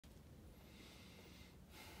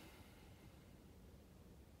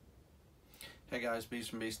Hey guys,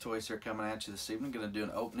 Beast from Beast Toys here coming at you this evening. Going to do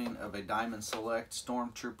an opening of a Diamond Select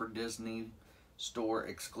Stormtrooper Disney Store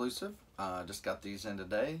exclusive. Just got these in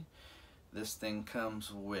today. This thing comes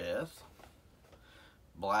with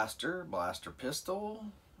blaster pistol,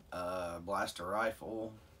 blaster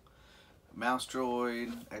rifle, mouse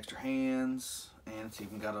droid, extra hands, and it's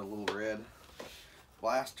even got a little red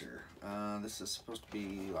blaster. This is supposed to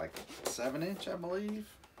be like 7-inch, I believe.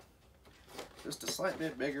 Just a slight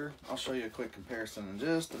bit bigger. I'll show you a quick comparison in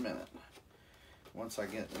just a minute once I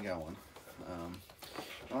get going. I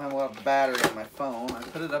don't have a lot of battery on my phone. I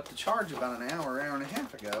put it up to charge about an hour and a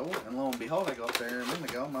half ago, and lo and behold, I go up there a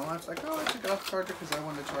minute ago. My wife's like, "Oh, I took it off the charger because I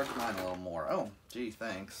wanted to charge mine a little more." Oh, gee,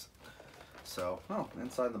 thanks. So,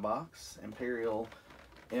 inside the box, Imperial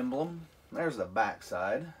emblem. There's the back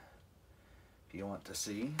side, if you want to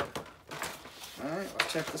see. Alright,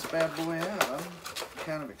 let's check this bad boy out. I'm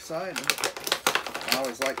kind of excited. I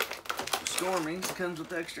always like Stormies. Comes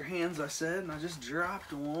with extra hands, I said, and I just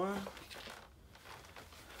dropped one.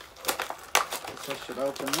 Guess I should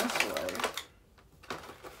open this way.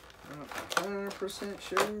 I'm not 100%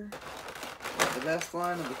 sure what the best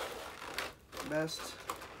line of the best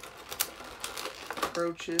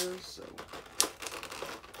approach is, so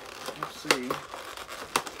let's see.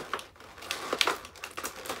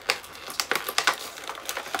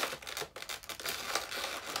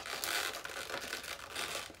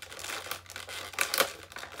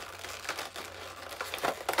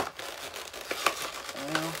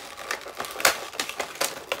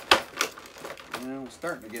 Well, I'm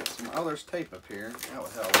starting to get some, there's tape up here, that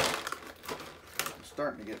would help. I'm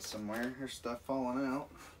starting to get somewhere. Here's stuff falling out.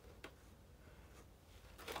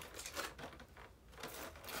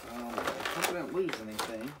 I hope I didn't lose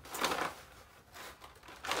anything.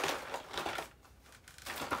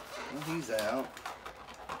 Well, he's out.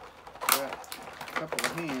 Got a couple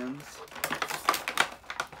of hands.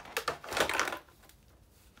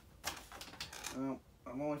 Well,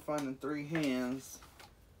 I'm only finding 3 hands.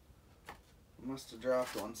 Must have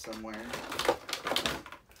dropped one somewhere.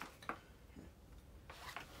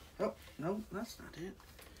 Oh, no, that's not it.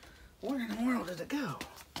 Where in the world did it go?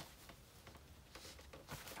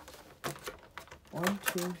 1,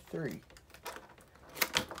 2, 3.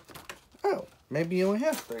 Oh, maybe you only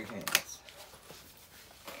have 3 hands.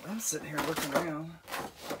 I'm sitting here looking around.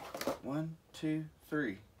 1, 2,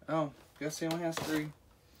 3. Oh, guess he only has 3.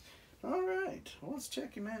 Alright, well, let's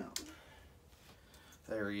check him out.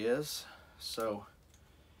 There he is. So,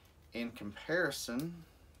 in comparison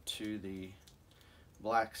to the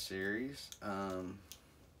Black Series,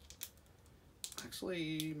 actually,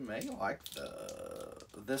 you may like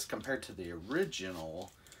this compared to the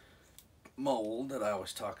original mold that I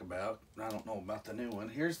always talk about. I don't know about the new one.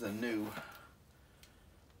 Here's the new.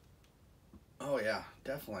 Oh yeah,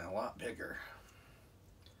 definitely a lot bigger.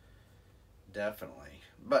 Definitely.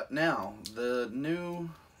 But now the new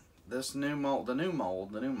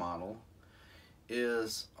model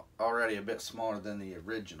is already a bit smaller than the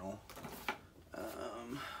original.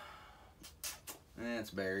 And it's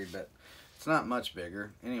buried, but it's not much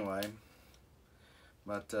bigger anyway.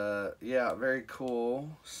 But yeah, very cool.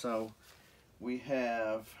 So we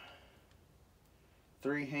have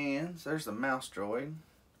 3 hands. There's the mouse droid,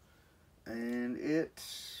 and it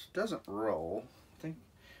doesn't roll. I think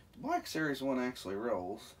the Black Series one actually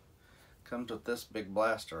rolls. Comes with this big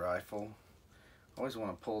blaster rifle. Always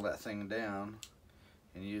want to pull that thing down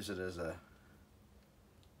and use it as a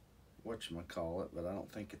whatchamacallit, but I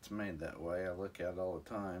don't think it's made that way. I look at it all the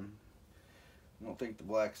time. I don't think the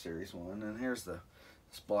Black Series one. And here's this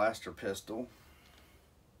blaster pistol.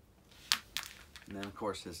 And then of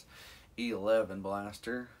course his E11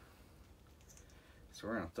 blaster. So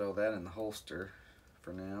we're going to throw that in the holster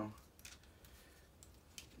for now.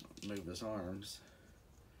 Move his arms.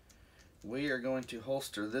 We are going to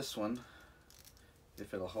holster this one,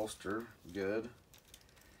 if it'll holster good.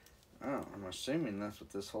 Oh, I'm assuming that's what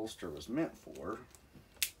this holster was meant for.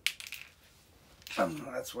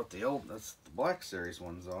 That's what that's the Black Series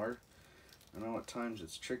ones are. I know at times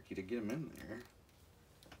it's tricky to get them in there.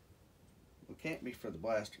 It can't be for the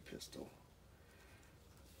blaster pistol.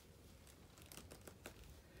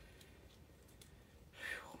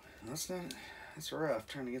 Whew. That's rough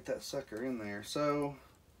trying to get that sucker in there. So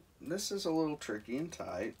this is a little tricky and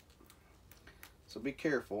tight, so be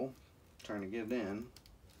careful trying to get it in.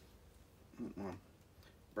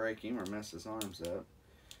 Break him or mess his arms up.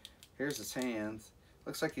 Here's his hands.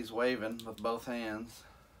 Looks like he's waving with both hands.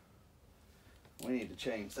 We need to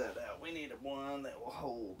change that out. We need one that will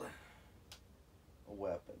hold a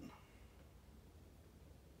weapon.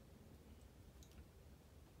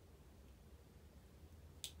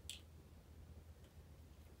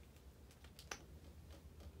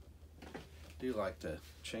 do like the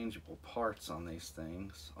changeable parts on these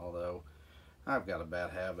things, although I've got a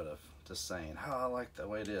bad habit of just saying, oh, I like the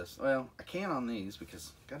way it is. Well, I can on these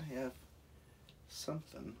because I gotta have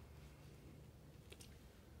something.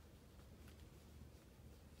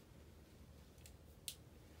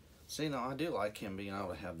 See, now I do like him being able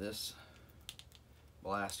to have this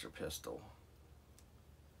blaster pistol.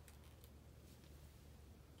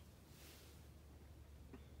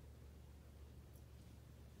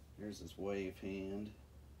 Here's his wave hand.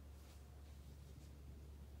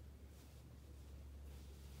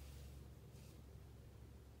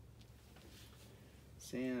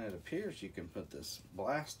 See, and it appears you can put this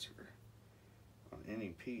blaster on any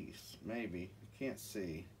piece. Maybe. I can't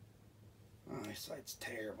see. My eyesight's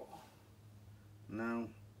terrible. No,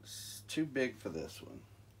 it's too big for this one.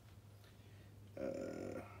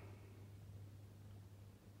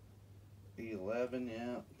 11,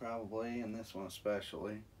 yeah, probably, and this one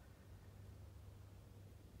especially.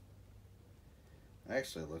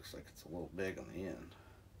 Actually, it looks like it's a little big on the end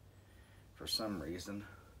for some reason.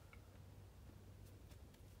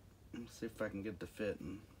 Let's see if I can get the fit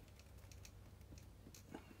in.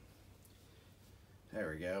 There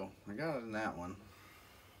we go. I got it in that one.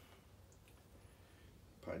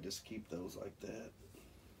 Probably just keep those like that.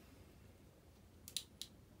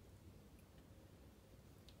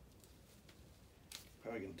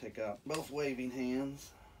 Probably gonna take out both waving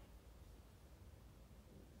hands.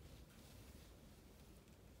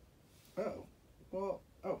 Oh, well,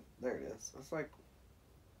 oh, there it is. It's like,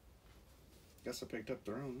 guess I picked up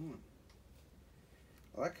the wrong one.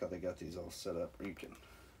 I like how they got these all set up where you can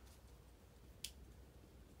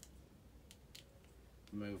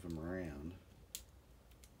move them around.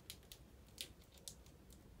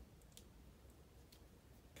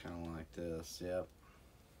 Kind of like this, yep.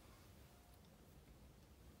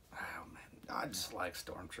 Oh man, I just like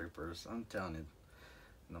Stormtroopers. I'm telling you,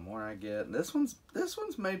 the more I get, this one's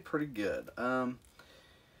made pretty good.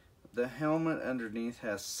 The helmet underneath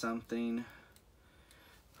has something.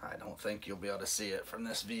 I don't think you'll be able to see it from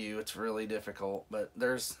this view. It's really difficult, but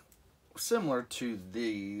there's similar to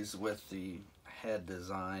these with the head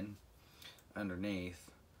design underneath.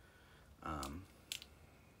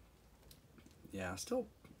 Yeah, still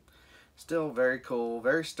very cool,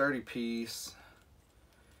 very sturdy piece.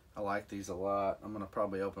 I like these a lot. I'm gonna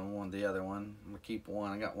probably open the other one. I'm gonna keep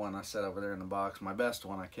one. I got one I set over there in the box. My best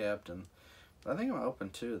one I kept, and I think I'm gonna open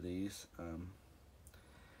 2 of these.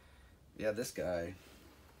 Yeah, this guy.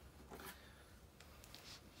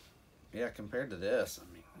 Yeah, compared to this,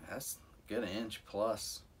 I mean, that's a good inch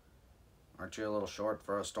plus. Aren't you a little short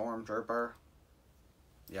for a Stormtrooper?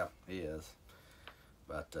 Yeah, he is.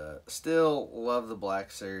 But still love the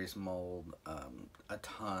Black Series mold a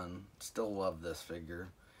ton. Still love this figure.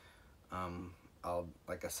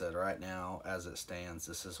 Like I said, right now, as it stands,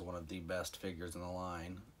 this is one of the best figures in the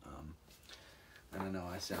line. And I know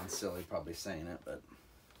I sound silly probably saying it, but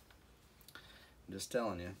I'm just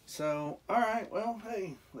telling you. So, alright, well,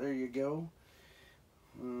 hey, there you go.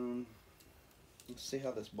 Let's see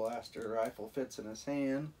how this blaster rifle fits in his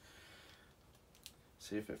hand.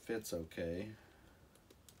 See if it fits okay.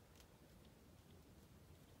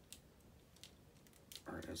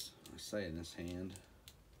 Or as I say, in his hand.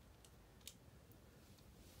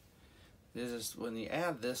 This is when you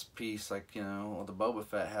add this piece, like, you know, the Boba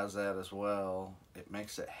Fett has that as well. It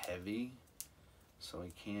makes it heavy, so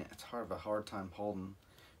he can't. It's a hard time holding.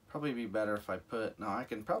 Probably be better if I put. No, I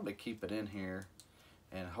can probably keep it in here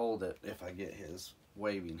and hold it if I get his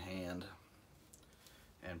waving hand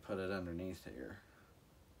and put it underneath here.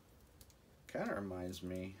 Kind of reminds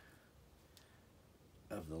me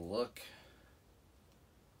of the look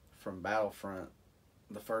from Battlefront,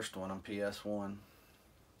 the first one on PS1.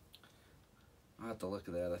 I'll have to look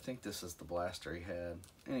at that. I think this is the blaster he had.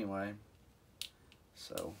 Anyway,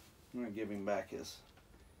 so I'm going to give him back his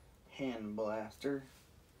hand blaster.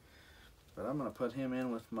 But I'm going to put him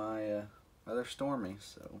in with my other Stormy,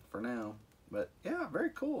 so for now. But yeah, very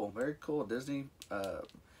cool. Very cool. Disney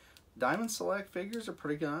Diamond Select figures are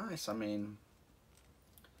pretty nice. I mean,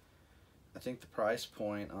 I think the price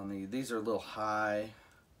point on these are a little high.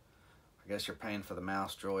 I guess you're paying for the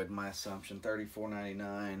mouse droid, my assumption,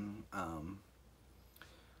 $34.99.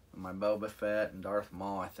 My Boba Fett and Darth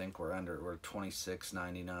Maul, I think, were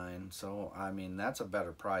 $26.99. So, I mean, that's a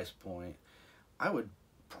better price point. I would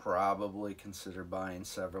probably consider buying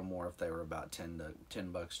several more if they were about 10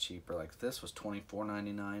 bucks cheaper. Like if this was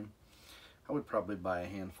 $24.99, I would probably buy a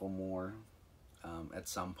handful more at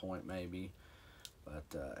some point maybe. But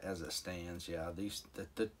as it stands, yeah,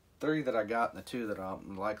 the 3 that I got and the 2 that I'll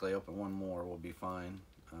likely open one more will be fine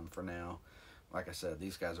for now. like I said,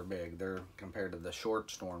 these guys are big. They're compared to the short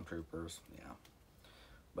Stormtroopers. Yeah.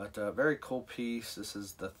 But very cool piece. This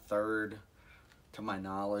is the third, to my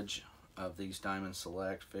knowledge, of these Diamond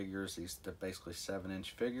Select figures. They're basically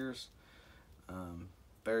 7-inch figures.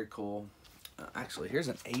 Very cool. Actually, here's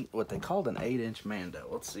what they called an 8-inch Mando.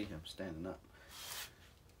 Let's see him standing up.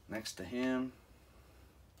 Next to him,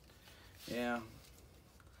 yeah.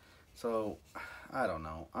 So I don't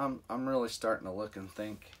know. I'm really starting to look and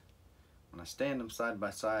think. When I stand them side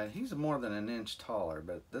by side, he's more than an inch taller.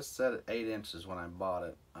 But this set at 8 inches when I bought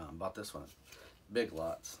it. Bought this one at Big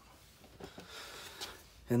Lots.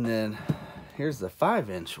 And then here's the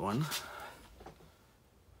 5-inch one.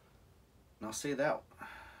 Now see that.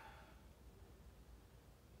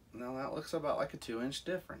 Now that looks about like a 2-inch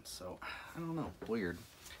difference. So I don't know. Weird.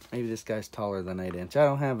 Maybe this guy's taller than 8 inch. I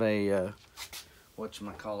don't have a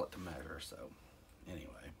whatchamacallit to measure. So anyway.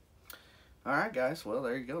 Alright guys. Well,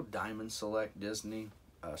 there you go. Diamond Select Disney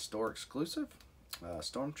store exclusive.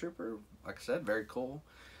 Stormtrooper. Like I said, very cool.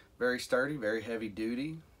 Very sturdy. Very heavy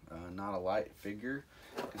duty. Not a light figure.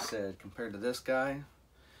 Like I said, compared to this guy,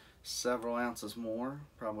 several ounces more.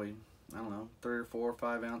 Probably, I don't know, 3 or 4 or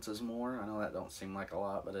 5 ounces more. I know that don't seem like a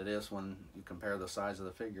lot, but it is when you compare the size of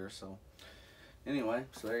the figure. So anyway,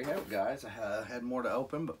 so there you have it, guys. I had more to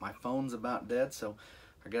open, but my phone's about dead, so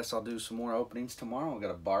I guess I'll do some more openings tomorrow. I've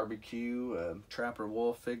got a barbecue, Trapper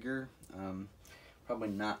Wolf figure. Probably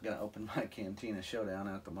not going to open my Cantina Showdown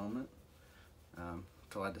at the moment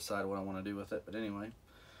until I decide what I want to do with it. But anyway,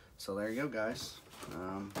 so there you go, guys.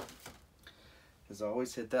 As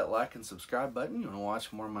always, hit that like and subscribe button. You want to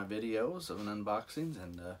watch more of my videos of unboxings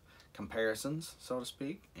and comparisons, so to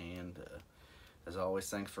speak. And as always,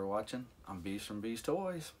 thanks for watching. I'm Beast from Beast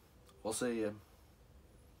Toys. We'll see you.